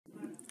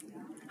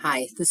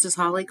Hi, this is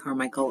Holly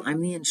Carmichael. I'm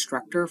the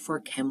instructor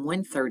for Chem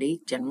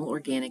 130, General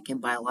Organic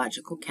and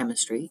Biological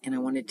Chemistry, and I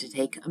wanted to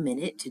take a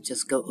minute to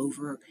just go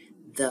over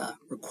the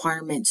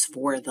requirements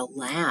for the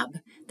lab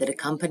that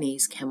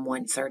accompanies Chem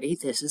 130.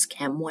 This is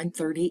Chem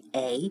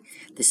 130A.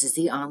 This is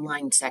the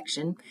online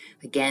section.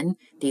 Again,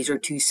 these are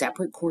two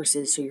separate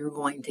courses, so you're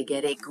going to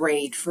get a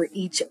grade for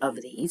each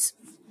of these.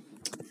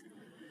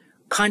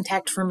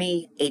 Contact for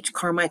me,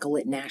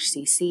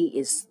 hcarmichael@nashcc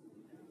is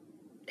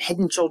head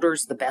and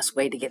shoulders the best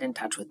way to get in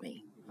touch with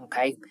me.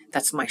 Okay,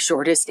 that's my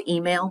shortest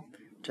email.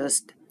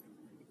 Just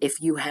if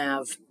you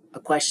have a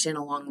question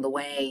along the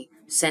way,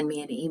 send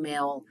me an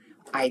email.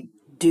 I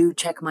do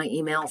check my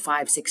email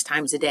 5-6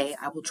 times a day.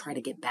 I will try to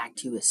get back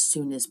to you as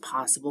soon as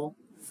possible.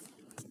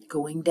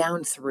 Going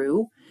down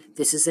through,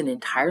 this is an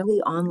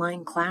entirely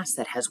online class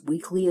that has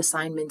weekly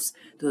assignments.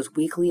 Those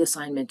weekly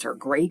assignments are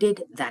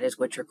graded. That is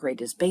what your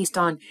grade is based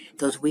on.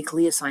 Those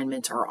weekly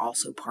assignments are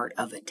also part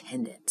of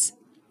attendance.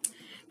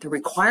 The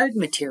required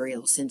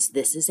material, since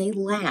this is a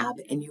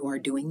lab and you are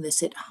doing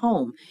this at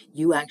home,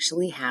 you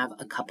actually have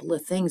a couple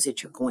of things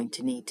that you're going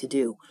to need to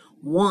do.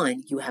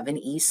 One, you have an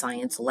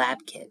eScience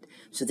lab kit.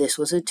 So this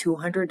was a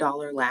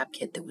 $200 lab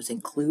kit that was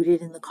included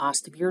in the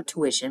cost of your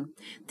tuition.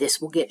 This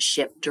will get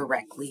shipped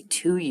directly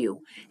to you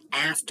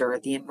after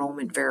the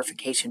enrollment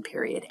verification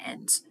period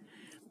ends.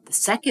 The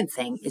second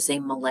thing is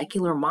a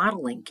molecular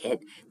modeling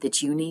kit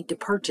that you need to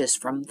purchase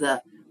from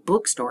the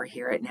bookstore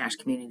here at Nash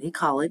Community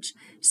College.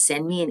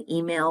 Send me an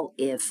email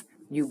if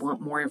you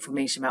want more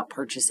information about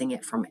purchasing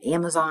it from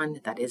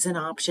Amazon. That is an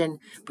option,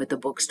 but the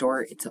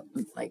bookstore, it's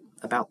like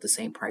about the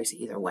same price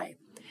either way.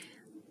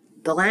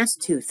 The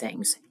last two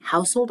things,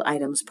 household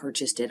items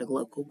purchased at a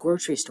local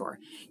grocery store.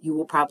 You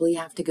will probably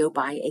have to go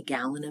buy a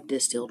gallon of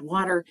distilled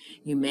water.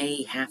 You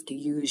may have to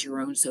use your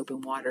own soap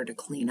and water to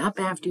clean up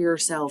after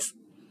yourself.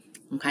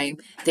 Okay,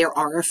 there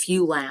are a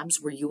few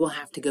labs where you will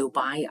have to go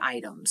buy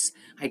items.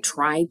 I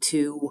tried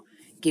to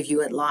give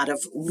you a lot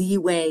of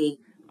leeway.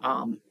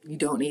 You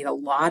don't need a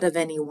lot of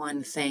any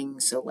one thing.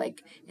 So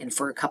and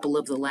for a couple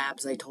of the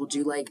labs, I told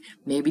you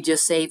maybe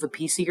just save a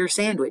piece of your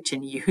sandwich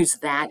and use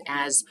that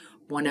as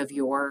one of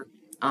your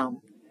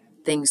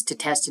things to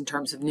test in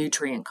terms of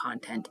nutrient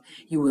content.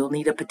 You will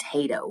need a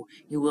potato.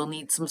 You will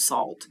need some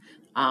salt.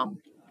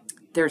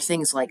 There are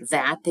things like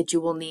that you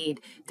will need.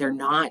 They're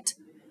not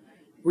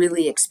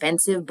really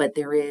expensive, but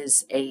there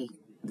is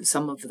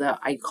some of the,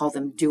 I call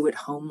them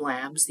do-at-home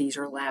labs. These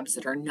are labs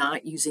that are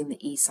not using the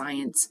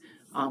eScience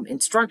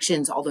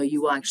instructions, although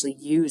you will actually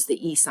use the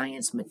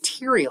eScience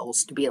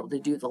materials to be able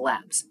to do the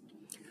labs.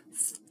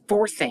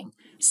 Fourth thing,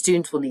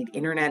 students will need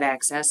internet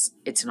access.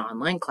 It's an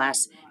online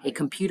class, a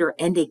computer,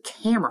 and a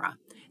camera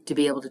to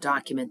be able to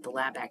document the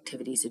lab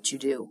activities that you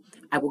do.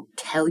 I will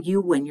tell you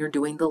when you're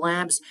doing the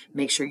labs,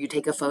 make sure you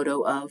take a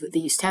photo of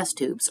these test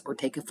tubes or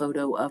take a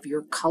photo of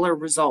your color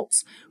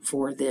results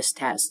for this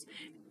test.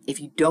 If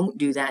you don't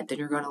do that, then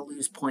you're going to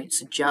lose points.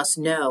 So just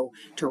know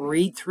to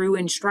read through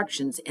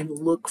instructions and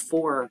look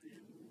for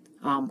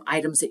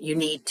items that you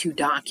need to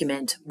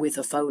document with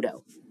a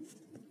photo.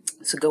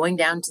 So going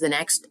down to the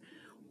next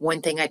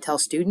one thing I tell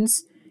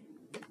students,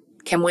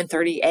 Chem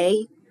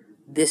 130A,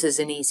 this is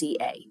an easy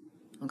A,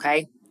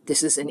 okay?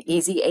 This is an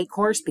easy A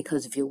course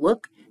because if you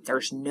look,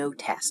 there's no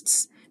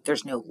tests.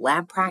 There's no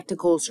lab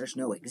practicals. There's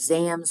no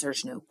exams.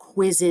 There's no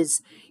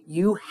quizzes.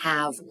 You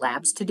have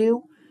labs to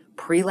do,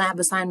 pre-lab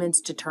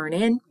assignments to turn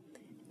in,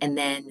 and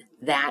then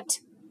that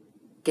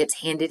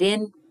gets handed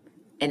in,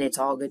 and it's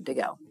all good to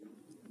go.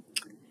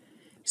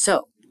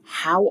 So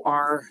how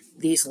are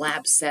these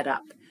labs set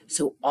up?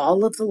 So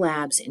all of the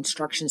labs,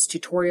 instructions,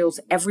 tutorials,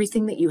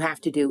 everything that you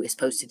have to do is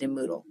posted in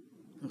Moodle.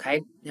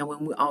 Okay, now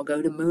I'll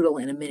go to Moodle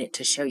in a minute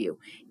to show you.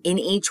 In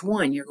each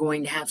one, you're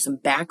going to have some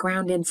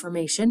background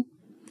information.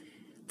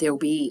 There'll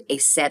be a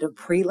set of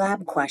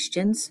pre-lab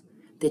questions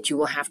that you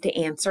will have to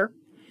answer.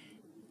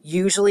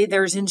 Usually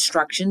there's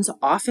instructions.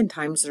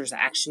 Oftentimes there's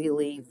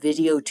actually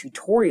video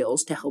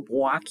tutorials to help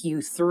walk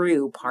you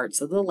through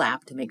parts of the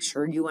lab to make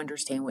sure you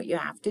understand what you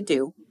have to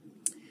do.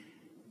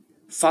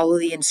 Follow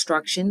the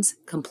instructions,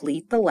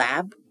 complete the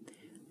lab,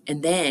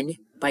 and then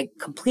by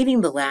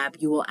completing the lab,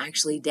 you will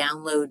actually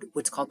download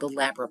what's called the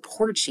lab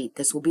report sheet.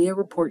 This will be a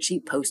report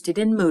sheet posted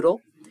in Moodle.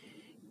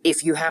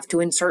 If you have to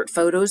insert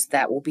photos,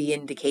 that will be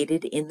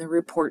indicated in the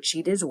report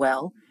sheet as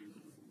well.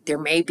 There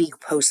may be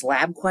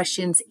post-lab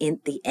questions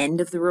in the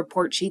end of the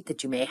report sheet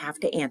that you may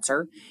have to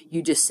answer.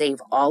 You just save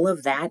all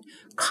of that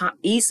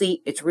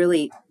easily. It's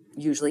really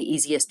usually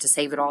easiest to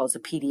save it all as a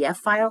PDF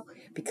file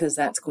because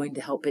that's going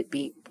to help it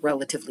be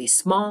relatively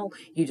small.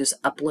 You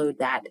just upload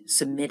that,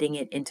 submitting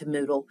it into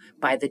Moodle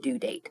by the due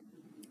date.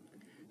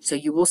 So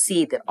you will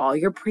see that all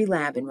your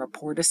pre-lab and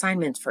report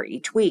assignments for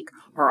each week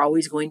are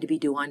always going to be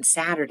due on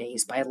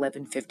Saturdays by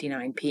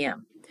 11:59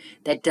 p.m.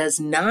 That does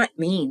not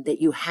mean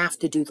that you have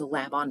to do the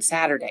lab on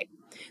Saturday.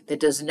 That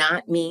does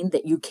not mean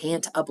that you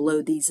can't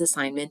upload these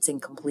assignments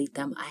and complete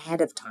them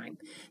ahead of time.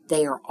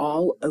 They are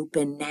all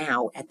open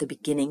now at the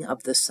beginning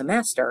of the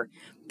semester,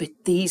 but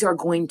these are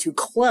going to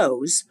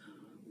close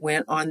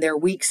when on their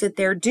weeks that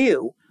they're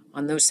due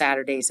on those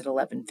Saturdays at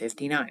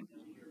 11:59.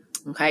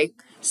 Okay,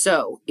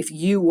 so if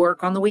you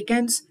work on the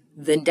weekends,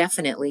 then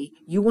definitely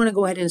you want to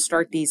go ahead and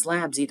start these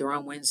labs either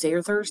on Wednesday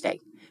or Thursday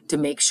to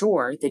make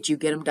sure that you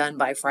get them done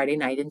by Friday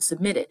night and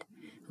submitted.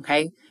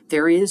 Okay,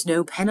 there is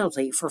no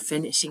penalty for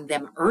finishing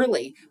them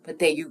early, but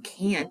that you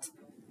can't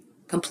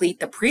complete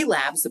the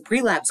pre-labs. The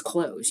pre-labs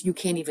close. You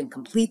can't even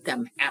complete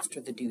them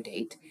after the due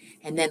date.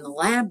 And then the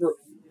lab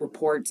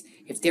reports,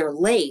 if they're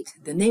late,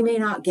 then they may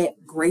not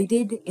get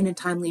graded in a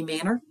timely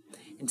manner.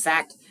 In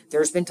fact,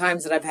 there's been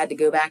times that I've had to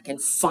go back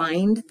and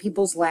find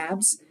people's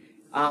labs,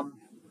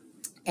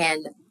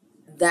 and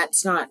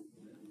that's not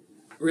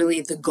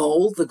really the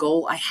goal. The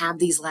goal, I have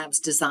these labs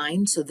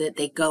designed so that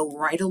they go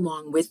right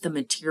along with the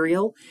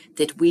material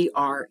that we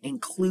are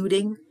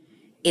including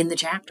in the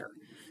chapter.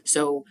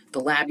 So the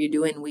lab you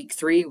do in week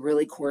 3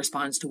 really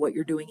corresponds to what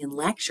you're doing in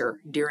lecture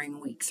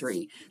during week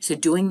 3. So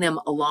doing them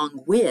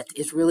along with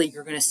is really,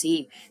 you're going to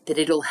see that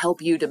it'll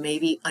help you to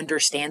maybe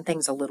understand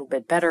things a little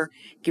bit better,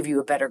 give you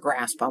a better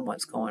grasp on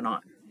what's going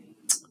on.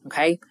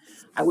 Okay,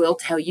 I will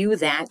tell you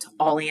that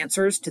all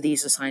answers to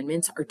these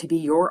assignments are to be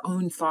your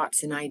own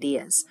thoughts and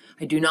ideas.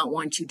 I do not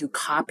want you to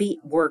copy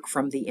work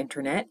from the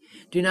internet.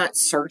 Do not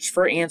search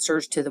for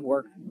answers to the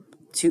work.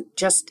 To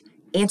just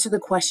answer the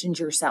questions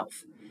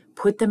yourself.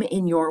 Put them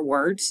in your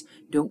words.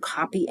 Don't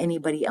copy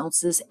anybody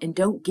else's, and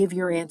don't give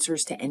your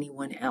answers to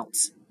anyone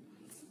else.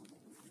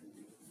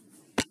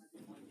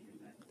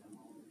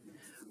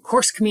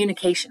 Course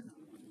communication.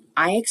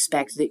 I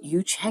expect that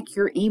you check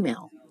your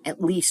email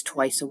at least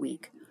twice a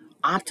week.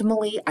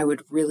 Optimally, I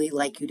would really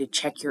like you to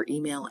check your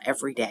email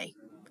every day.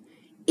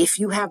 If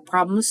you have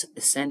problems,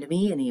 send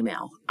me an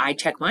email. I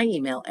check my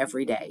email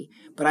every day,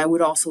 but I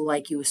would also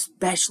like you,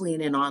 especially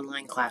in an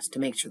online class, to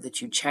make sure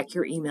that you check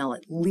your email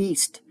at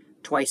least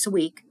twice a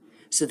week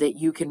so that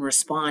you can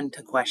respond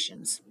to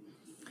questions.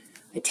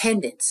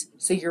 Attendance.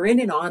 So you're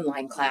in an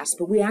online class,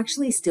 but we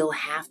actually still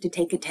have to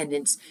take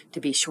attendance to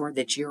be sure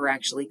that you're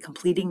actually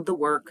completing the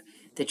work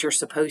that you're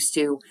supposed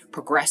to,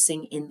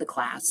 progressing in the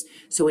class.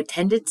 So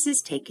attendance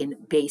is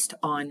taken based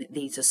on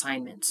these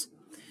assignments.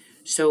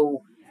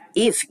 So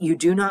if you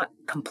do not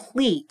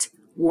complete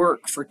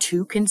work for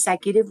 2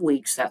 consecutive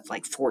weeks, that's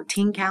like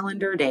 14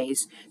 calendar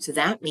days. So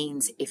that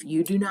means if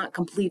you do not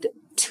complete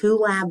 2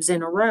 labs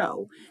in a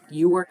row,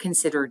 you are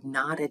considered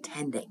not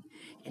attending.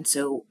 And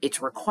so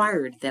it's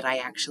required that I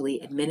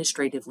actually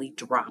administratively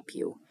drop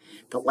you.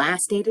 The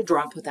last day to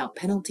drop without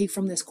penalty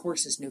from this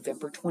course is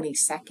November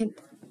 27th,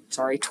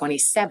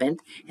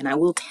 and I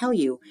will tell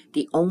you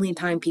the only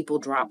time people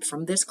drop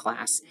from this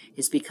class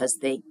is because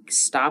they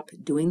stop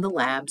doing the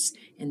labs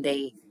and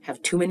they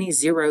have too many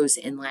zeros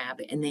in lab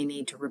and they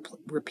need to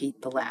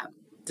repeat the lab.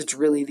 That's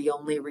really the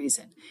only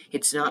reason.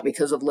 It's not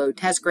because of low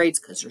test grades,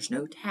 because there's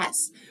no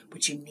tests,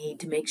 but you need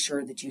to make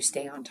sure that you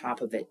stay on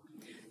top of it.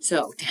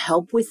 So to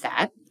help with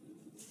that,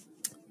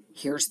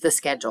 here's the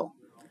schedule.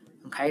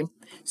 Okay,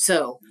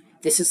 so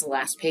this is the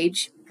last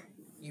page.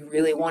 You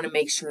really want to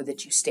make sure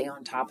that you stay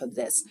on top of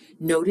this.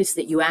 Notice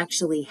that you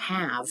actually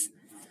have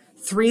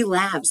 3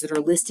 labs that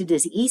are listed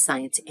as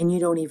eScience and you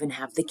don't even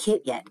have the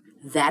kit yet.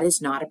 That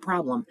is not a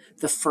problem.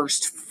 The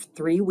first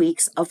 3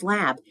 weeks of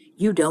lab,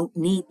 you don't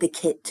need the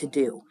kit to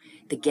do.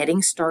 The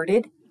Getting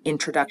Started,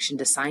 Introduction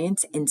to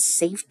Science, and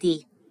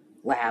Safety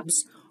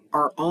labs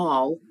are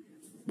all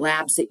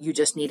labs that you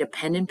just need a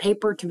pen and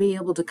paper to be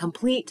able to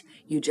complete.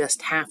 You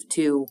just have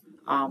to,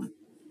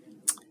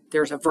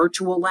 there's a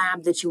virtual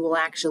lab that you will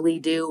actually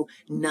do.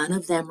 None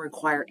of them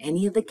require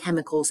any of the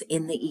chemicals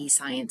in the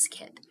eScience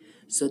kit.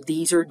 So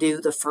these are due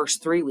the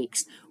first 3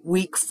 weeks.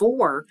 Week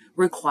 4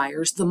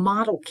 requires the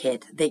model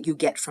kit that you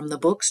get from the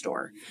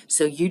bookstore.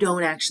 So you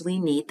don't actually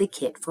need the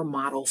kit for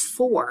model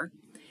 4.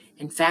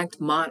 In fact,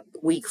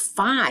 week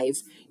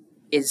 5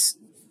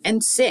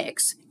 and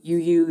 6, you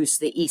use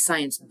the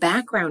eScience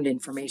background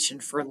information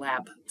for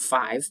lab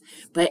 5,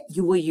 but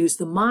you will use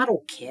the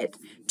model kit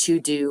to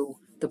do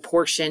the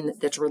portion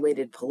that's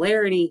related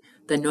polarity.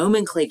 The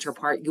nomenclature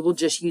part, you will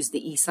just use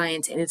the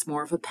eScience, and it's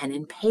more of a pen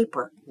and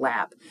paper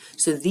lab.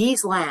 So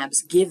these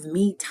labs give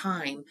me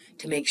time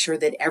to make sure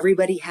that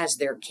everybody has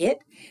their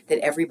kit, that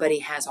everybody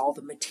has all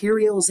the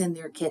materials in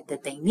their kit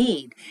that they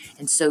need.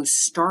 And so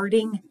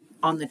starting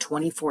on the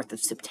 24th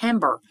of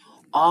September,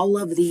 all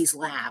of these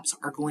labs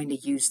are going to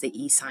use the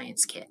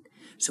eScience kit.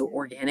 So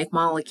organic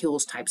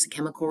molecules, types of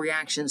chemical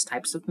reactions,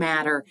 types of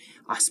matter,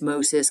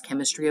 osmosis,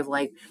 chemistry of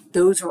life,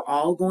 those are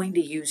all going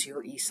to use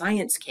your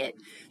eScience kit.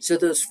 So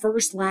those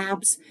first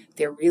labs,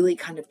 they're really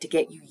kind of to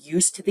get you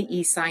used to the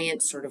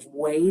eScience sort of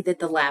way that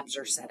the labs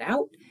are set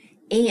out.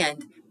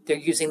 And they're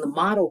using the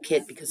model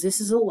kit because this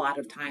is a lot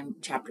of time.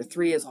 Chapter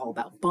 3 is all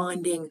about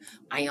bonding,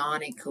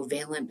 ionic,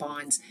 covalent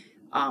bonds.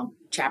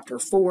 Chapter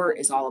 4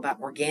 is all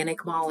about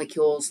organic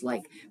molecules,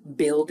 like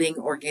building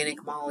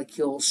organic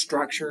molecules,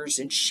 structures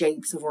and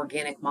shapes of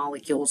organic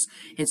molecules.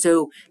 And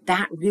so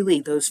that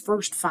really, those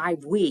first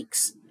 5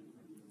 weeks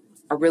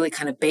are really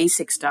kind of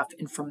basic stuff.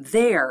 And from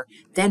there,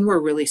 then we're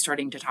really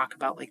starting to talk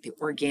about like the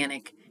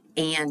organic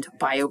and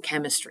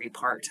biochemistry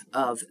part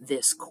of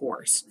this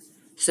course.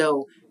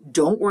 So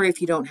don't worry if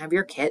you don't have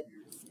your kit.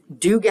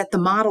 Do get the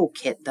model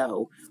kit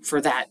though for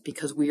that,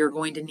 because we are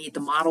going to need the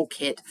model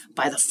kit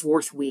by the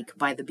 4th week.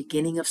 By the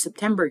beginning of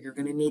September, you're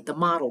going to need the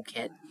model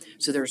kit.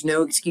 So there's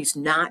no excuse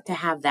not to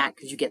have that,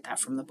 because you get that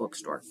from the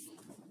bookstore.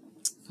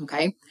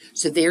 Okay,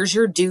 so there's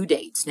your due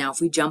dates. Now,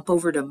 if we jump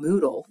over to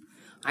Moodle,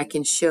 I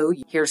can show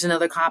you. Here's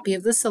another copy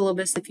of the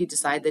syllabus if you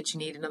decide that you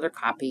need another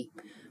copy.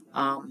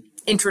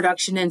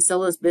 Introduction and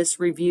syllabus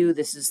review.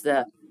 This is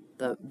the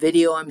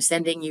video I'm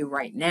sending you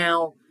right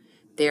now.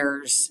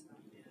 There's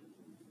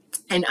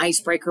an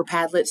icebreaker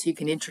Padlet so you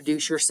can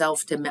introduce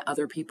yourself to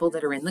other people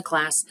that are in the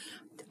class.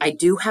 I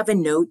do have a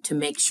note to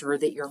make sure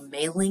that your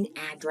mailing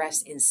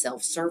address in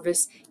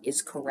self-service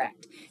is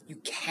correct. You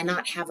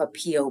cannot have a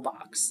P.O.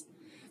 box.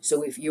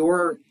 So if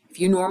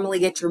you normally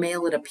get your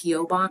mail at a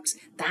P.O. box,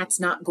 that's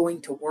not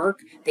going to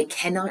work. They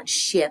cannot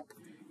ship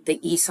the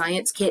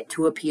eScience kit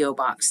to a P.O.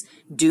 box.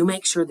 Do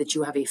make sure that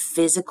you have a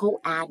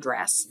physical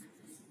address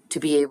to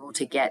be able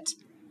to get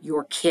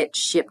your kit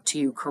shipped to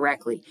you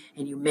correctly.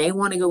 And you may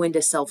want to go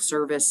into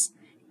self-service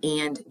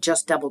and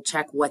just double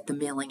check what the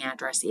mailing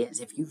address is.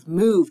 If you've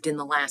moved in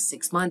the last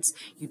 6 months,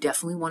 you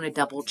definitely want to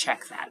double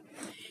check that.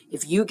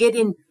 If you get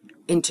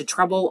into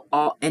trouble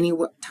any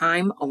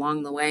time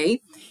along the way,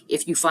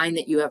 if you find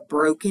that you have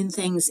broken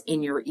things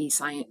in your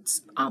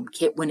eScience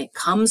kit when it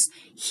comes,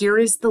 here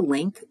is the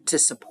link to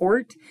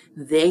support.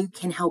 They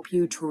can help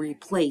you to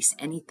replace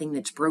anything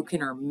that's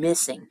broken or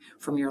missing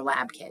from your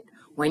lab kit.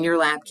 When your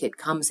lab kit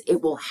comes,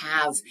 it will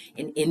have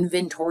an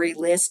inventory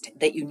list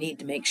that you need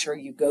to make sure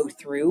you go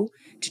through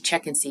to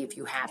check and see if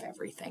you have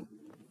everything.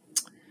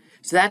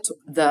 So that's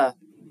the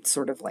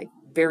sort of like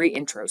very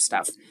intro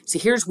stuff. So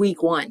here's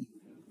week 1.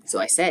 So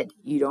I said,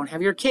 you don't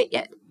have your kit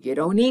yet. You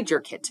don't need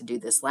your kit to do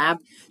this lab.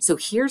 So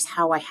here's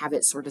how I have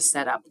it sort of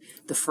set up.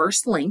 The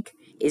first link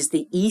is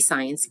the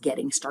eScience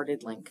Getting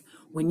Started link.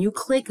 When you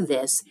click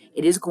this,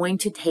 it is going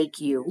to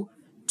take you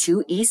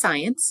to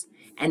eScience,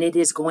 and it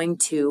is going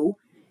to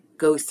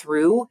go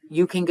through.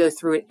 You can go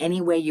through it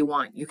any way you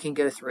want. You can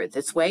go through it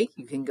this way.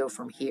 You can go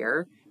from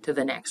here to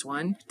the next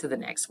one, to the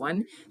next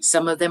one.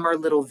 Some of them are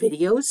little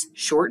videos,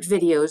 short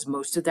videos.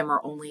 Most of them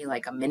are only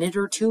like a minute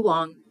or 2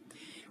 long.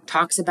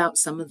 Talks about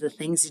some of the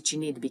things that you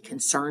need to be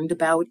concerned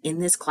about in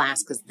this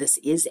class, because this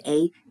is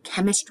a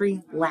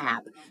chemistry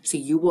lab. So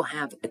you will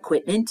have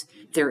equipment.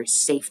 There is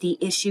safety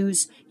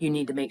issues. You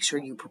need to make sure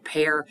you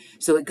prepare.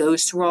 So it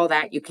goes through all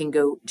that. You can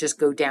just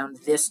go down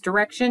this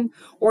direction,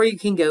 or you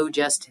can go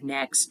just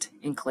next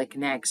and click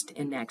next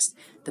and next.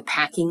 The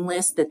packing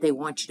list that they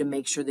want you to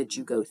make sure that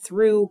you go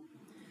through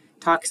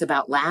talks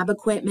about lab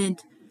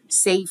equipment,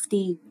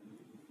 safety,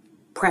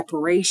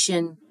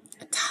 preparation,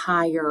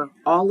 attire,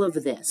 all of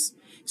this.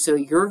 So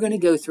you're going to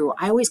go through,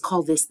 I always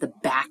call this the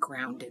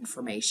background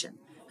information,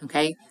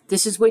 okay?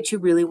 This is what you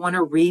really want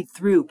to read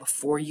through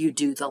before you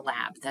do the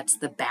lab. That's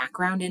the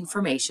background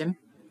information.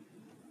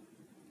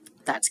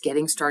 That's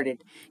getting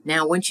started.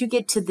 Now, once you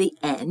get to the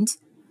end,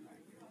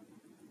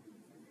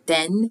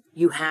 then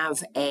you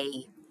have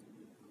a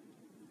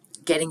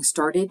getting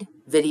started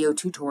video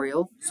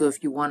tutorial. So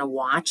if you want to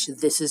watch,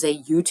 this is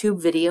a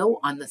YouTube video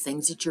on the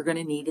things that you're going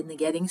to need in the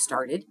getting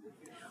started.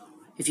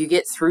 If you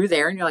get through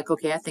there and you're like,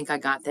 okay, I think I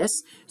got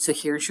this. So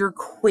here's your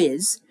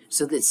quiz.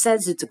 So that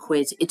says it's a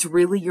quiz. It's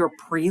really your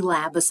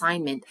pre-lab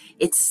assignment.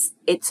 It's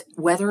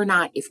whether or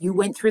not, if you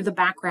went through the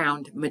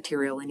background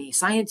material in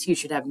eScience, you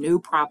should have no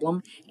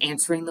problem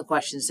answering the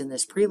questions in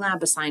this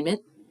pre-lab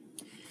assignment.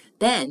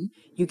 Then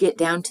you get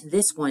down to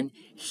this one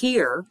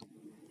here.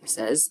 It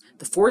says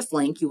the 4th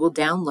link you will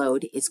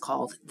download is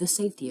called the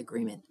safety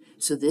agreement.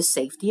 So this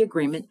safety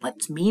agreement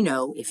lets me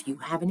know if you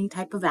have any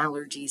type of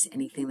allergies,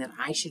 anything that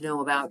I should know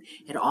about.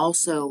 It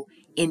also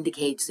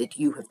indicates that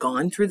you have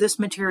gone through this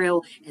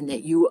material and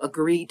that you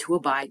agree to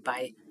abide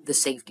by the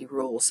safety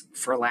rules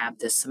for lab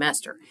this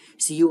semester.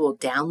 So you will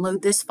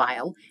download this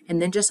file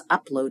and then just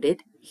upload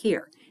it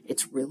here.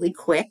 It's really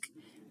quick.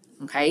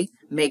 Okay,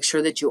 make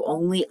sure that you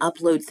only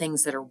upload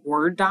things that are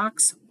Word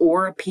docs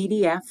or a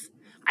PDF.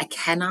 I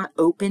cannot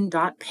open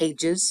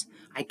 .pages.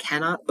 I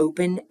cannot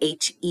open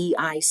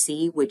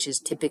HEIC, which is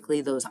typically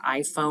those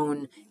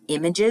iPhone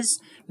images.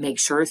 Make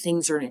sure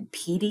things are in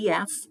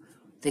PDF.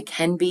 They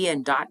can be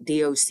in .doc,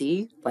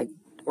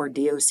 or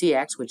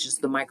docx, which is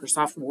the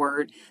Microsoft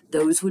Word.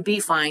 Those would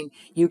be fine.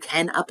 You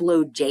can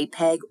upload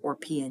JPEG or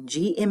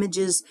PNG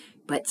images,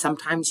 but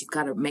sometimes you've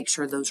got to make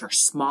sure those are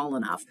small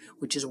enough,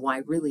 which is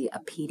why really a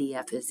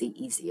PDF is the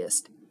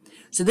easiest.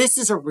 So this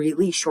is a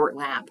really short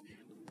lab,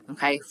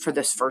 okay, for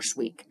this first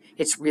week.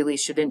 It really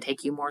shouldn't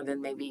take you more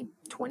than maybe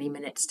 20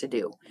 minutes to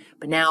do.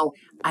 But now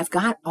I've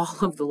got all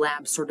of the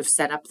labs sort of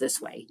set up this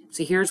way.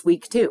 So here's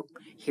week 2.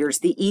 Here's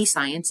the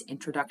eScience,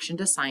 Introduction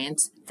to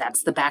Science.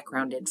 That's the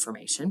background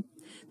information.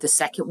 The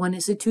second one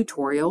is a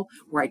tutorial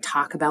where I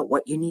talk about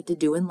what you need to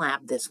do in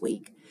lab this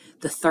week.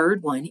 The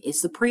third one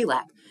is the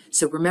pre-lab.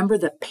 So remember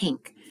the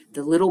pink.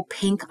 The little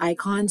pink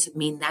icons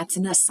mean that's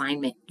an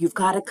assignment. You've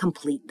got to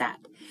complete that.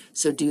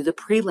 So do the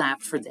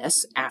pre-lab for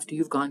this after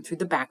you've gone through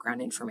the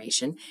background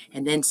information,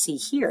 and then see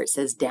here, it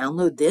says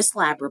download this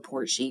lab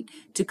report sheet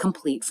to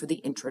complete for the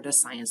Intro to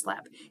Science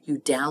Lab. You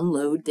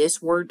download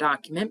this Word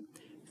document,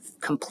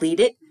 complete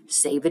it,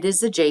 save it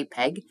as a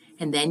JPEG,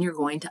 and then you're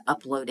going to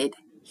upload it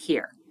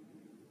here.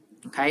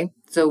 Okay,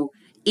 so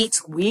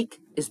each week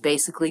is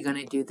basically going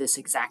to do this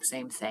exact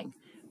same thing.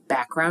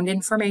 Background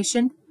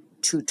information,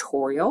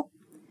 tutorial,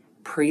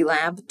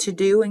 pre-lab to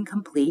do and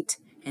complete,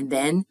 and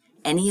then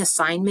any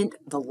assignment,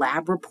 the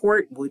lab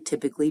report would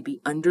typically be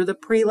under the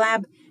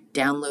pre-lab.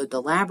 Download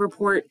the lab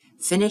report,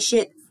 finish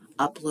it,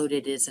 upload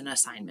it as an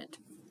assignment.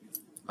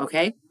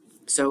 Okay,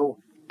 so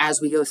as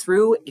we go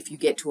through, if you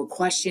get to a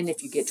question,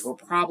 if you get to a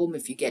problem,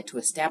 if you get to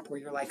a step where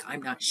you're like,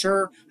 I'm not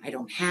sure, I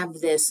don't have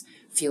this,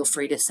 feel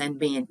free to send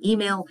me an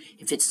email.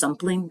 If it's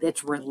something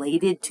that's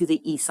related to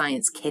the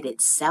eScience kit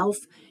itself,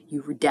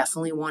 you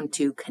definitely want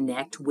to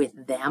connect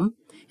with them.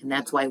 And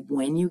that's why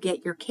when you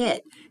get your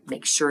kit,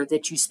 make sure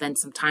that you spend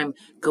some time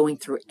going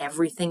through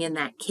everything in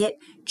that kit,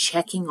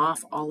 checking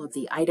off all of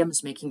the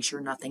items, making sure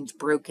nothing's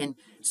broken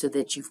so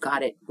that you've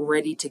got it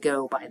ready to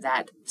go by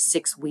that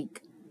 6th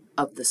week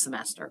of the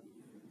semester.